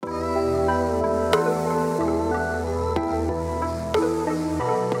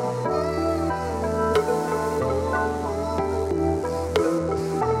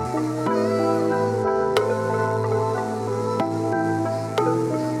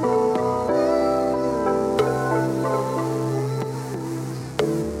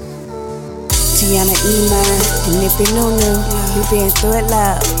Tiana E-Mine, and if you new, you been through it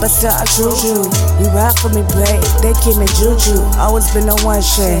loud, but still I choose you. You rock for me, babe, they keep me juju. Always been the one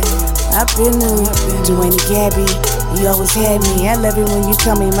shit. I've been new, Dwayne and Gabby, you always had me. I love it when you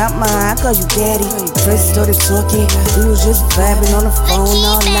call me mama, I call you daddy. First started talking, we was just vibing on the phone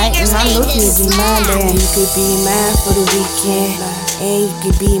all night, and I knew you'd be mine then. You could be mine for the weekend, and you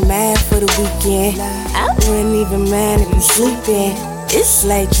could be mine for the weekend. I wouldn't even mind if you sleeping. It's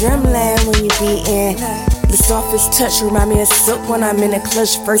like dreamland when you be in. The softest touch remind me of silk when I'm in a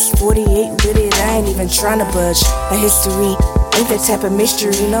clutch. First 48 with it, I ain't even tryna budge. A history ain't that type of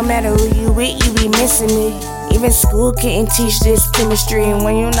mystery. No matter who you with, you be missing me. Even school couldn't teach this chemistry, and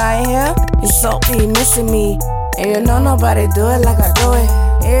when you not here, it's all be missing me. And you know nobody do it like I do it.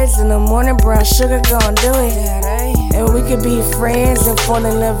 Eggs in the morning, brown sugar gon' do it. And we could be friends and fall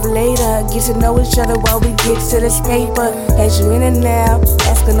in love later. Get to know each other while we get to this paper. Had you in and out,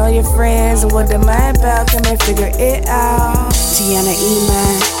 asking all your friends what they're mind about. Come and figure it out. Tiana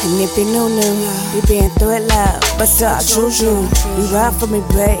E-Mine, and if you new, you been through it loud, but still I choose you. You ride for me,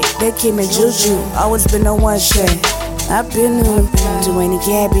 babe, they keep me juju. Always been the one shit. I've been new, Dwayne and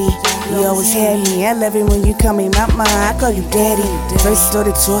Gabby, you always had me. I love it when you call me mama, I call you daddy. First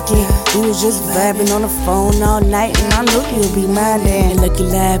started talking, we was just vibing on the phone all night, and I knew you'd be mine then. Lucky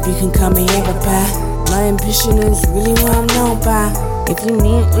life, you can call me Amber Pie. My ambition is really what I'm known by. If you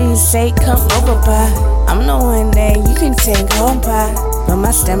need what you say, come over by. I'm the one that you can take home by. But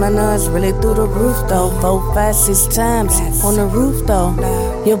my stamina is really through the roof though. 4, 5, 6 times on the roof though.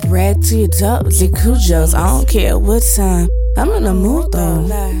 You brag to your dogs, your cujos, I don't care what time. I'm in the mood though.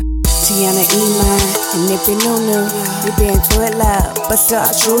 Tiana E-Mine, and if you new, you been through it loud, but still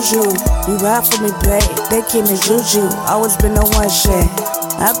I choose you. You ride for me, babe, they keep me juju. Always been the one shit.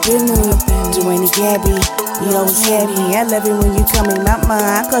 I've been new, Dwayne and Gabby, you always had me. I love it when you call me mama,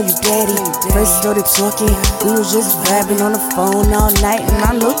 I call you daddy. First started talking, we was just vibing on the phone all night, and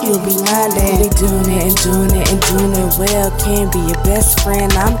I knew you'd be mine then. They doing it and doing it and doing it well. Can't be your best friend,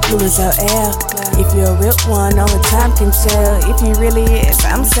 I'm cool as hell. If you're a real one, only time can tell. If he really is,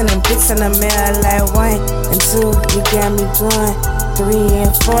 I'm sending pics in the mail like 1 and 2, you got me going. 3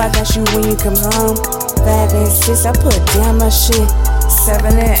 and 4, I got you when you come home. 5 and 6, I put down my shit.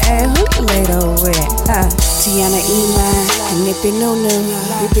 7 and 8, who you later with? Tiana E-Mine, and if you new,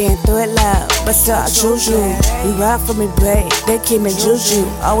 you been through it loud, but still I choose you. You ride for me, babe, they keep me juju.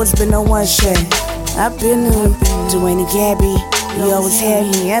 Always been the one shit. I've been new, Dwayne and Gabby, you always had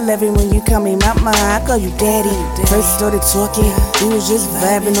me. I love it when you call me mama, I call you daddy. First started talking, we was just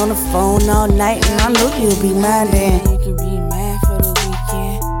vibing on the phone all night, and I knew you'd be mine then. You could be mine for the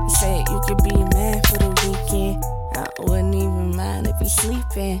weekend. You said you could be mine for the weekend. I wouldn't even mind if you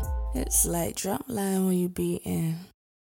sleeping. It's like drumline when you beating.